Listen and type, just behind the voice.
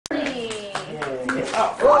Say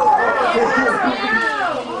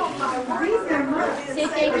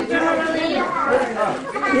thank you, Kimberly.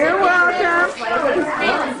 You're welcome.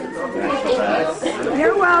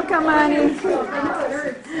 You're welcome, honey.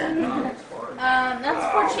 That's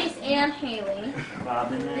for Chase and Haley.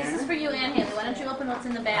 This is for you and Haley. Why don't you open what's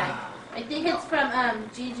in the bag? I think it's from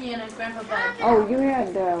Gigi and Grandpa Bud. Oh, you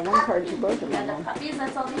had one card to both of Yeah, them. the puppies,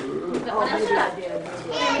 that's all. What else you got?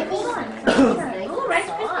 Hold on. Ooh, Rice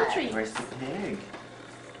Krispie treat. Where's the pig?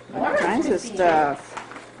 All kinds of stuff.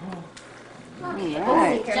 All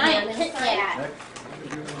right. Giant Kit Kat.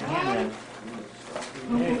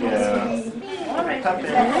 There you go. All right.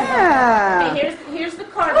 Yeah. Okay, here's the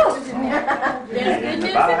card that was in there. There's good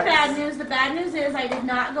news and bad news. The bad news is I did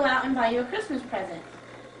not go out and buy you a Christmas present.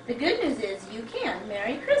 The good news is you can.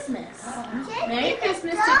 Merry Christmas. Merry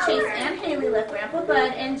Christmas to Chase and Haley left Grandpa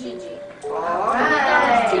Bud and Gigi. All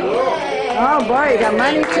right. Oh boy, you got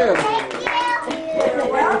money too.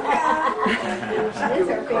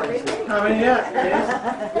 How many yet?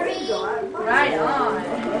 Right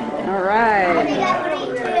on. All right.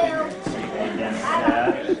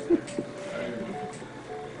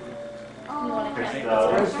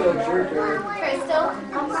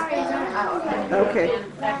 Okay.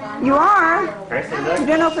 You are? You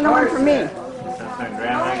didn't open the one for me.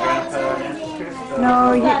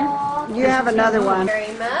 No, you have another one.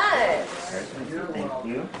 Very much. Thank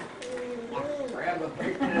you.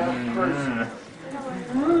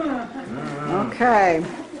 Okay.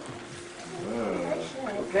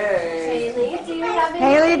 Haley, do you have any?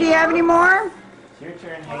 Haley, do you have any more? It's your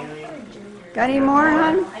turn, Haley. Got any more,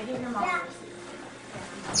 hon? I gave your mom yours.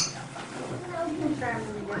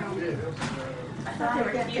 I thought they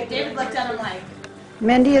were cute. David looked at them like,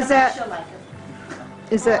 Mindy, is she'll that like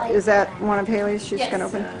them. is that one of Haley's she's gonna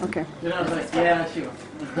open? Okay. Yeah, she will.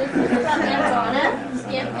 This is from Donna,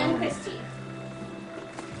 Skip, and Christy.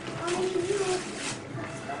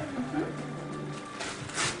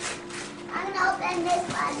 I'm gonna open this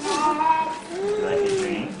one next. Would you like a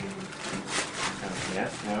drink?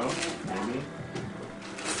 Yes, no, maybe.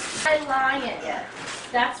 I Lion.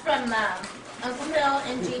 That's from Uncle Bill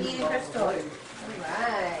and Jeannie and Kristle. Say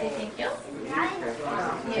Right. thank you.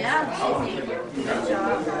 Yeah, say thank you. Good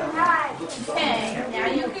job. Okay, now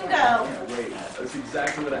you can go. That's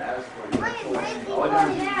exactly what I asked for.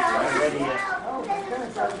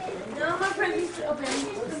 No more presents to open.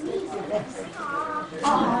 Oh,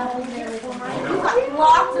 you got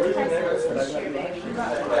lots of presents this year, baby. You got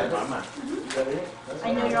lots. Mama. I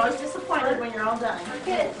know you're always disappointed when you're all done.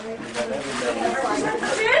 Good. Good?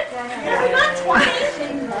 Yeah, we got 20.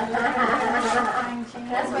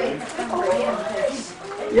 That's why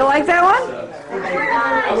it's You like that one?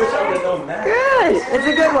 I wish I would have known that. Good. It's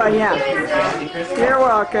a good one, yeah. You're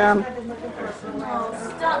welcome. Oh,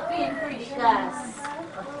 stop being greedy, guys.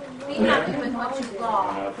 Be happy with what you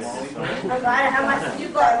got. How much you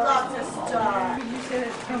got? Lots of stuff.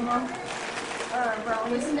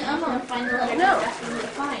 Listen to Emma and find the letter. No. That's what you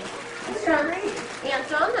find. Aunt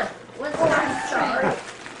Donna. What's that? Sorry.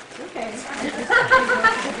 Okay.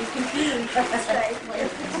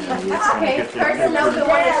 Okay, Carson opened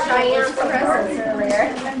one of Cheyenne's presents earlier.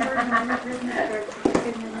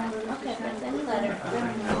 Okay, that's any letter.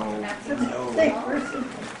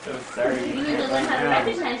 So sorry. You need to learn how to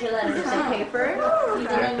recognize your letters. The paper. You need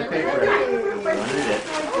to learn The what paper. they look like. Wanted it.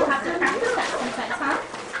 You'll have to practice that sometimes, huh?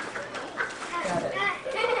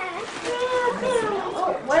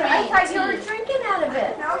 What? I thought you were drinking out of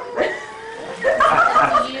it.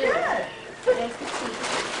 You. There's the tea.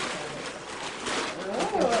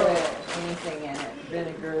 Anything in it,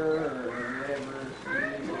 vinegar or whatever.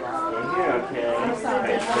 You're okay.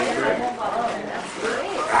 Nice paper.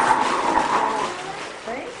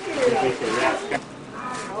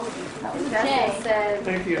 Okay. Said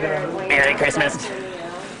Thank you. Merry Christmas.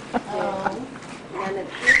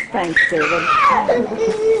 Thanks, David.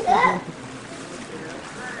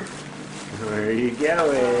 Where are you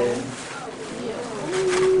going?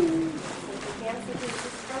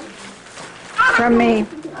 From me.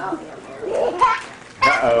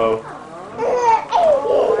 Uh-oh.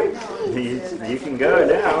 You can go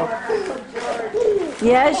now.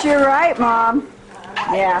 Yes, you're right, Mom.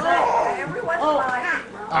 Yeah.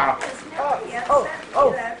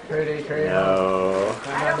 Trade. No.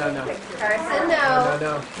 No. Carson, no.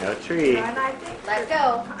 No. No tree. Let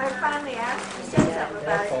go. I finally asked you something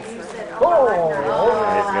about it, and you said, Oh.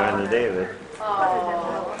 It's going to David.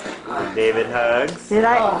 Oh. David hugs. Did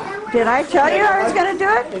I tell you I was going to do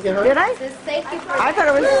it? Did I? Just thank you for I thought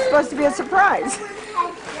it was supposed to be a surprise.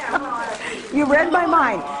 You read my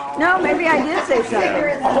mind. No, maybe I did say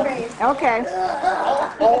something. Okay.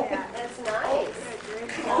 That's nice.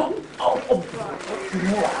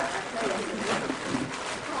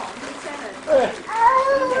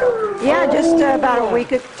 Yeah, just about a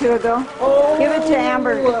week or two ago. Give it to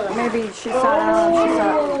Amber. Maybe she saw it. She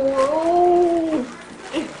saw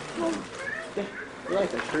it. You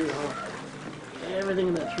like that tree, huh? Everything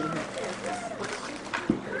in that tree, huh?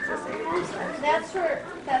 That's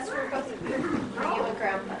for both of you, for you and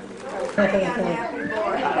Grandpa.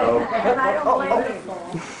 And I don't blame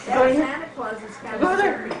you. That Santa Claus is kind of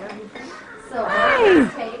scary. So I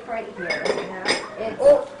have tape right here. It's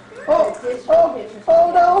additional pictures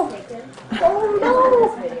taken. Oh no!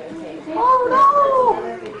 This videotape. Oh no!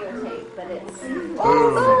 Another videotape, but it's 6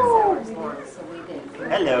 hours long, so we didn't.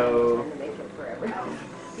 Hello. Make it forever.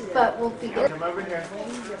 But we'll be good. Come over here.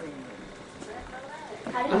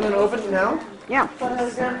 I'm gonna open it now. Yeah.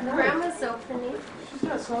 Grandma's opening.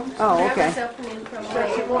 Oh, okay. Grandma's opening from Come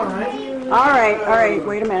Wayne. on, right? All right.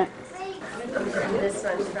 Wait a minute. And this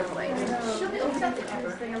one's from Wayne.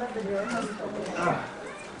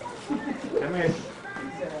 Come here.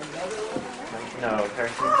 No,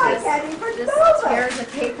 Carson. This tears the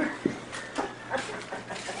paper.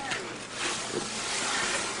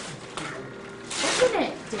 Open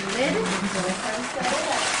it, David.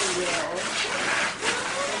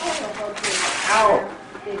 Ow!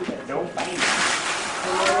 Don't bite.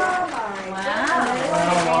 Wow.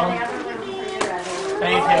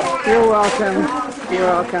 Thank you. You're welcome. You're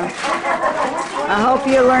welcome. I hope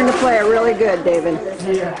you learn to play it really good, David.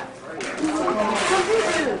 Yeah.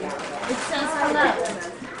 It says hello.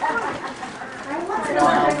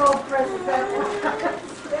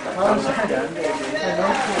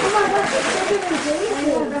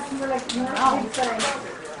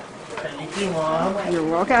 Thank you, Mom. You're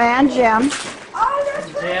welcome, and Jim.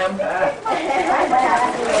 Jim.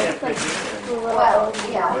 Well,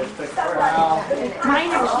 yeah. Mine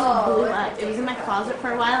actually blew up. It was in my closet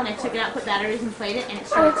for a while, and I took it out, put batteries, and played it, and it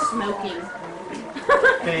started smoking.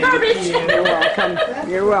 Garbage. You're welcome.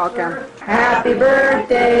 You're welcome. Happy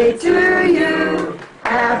birthday to you.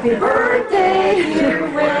 Happy birthday to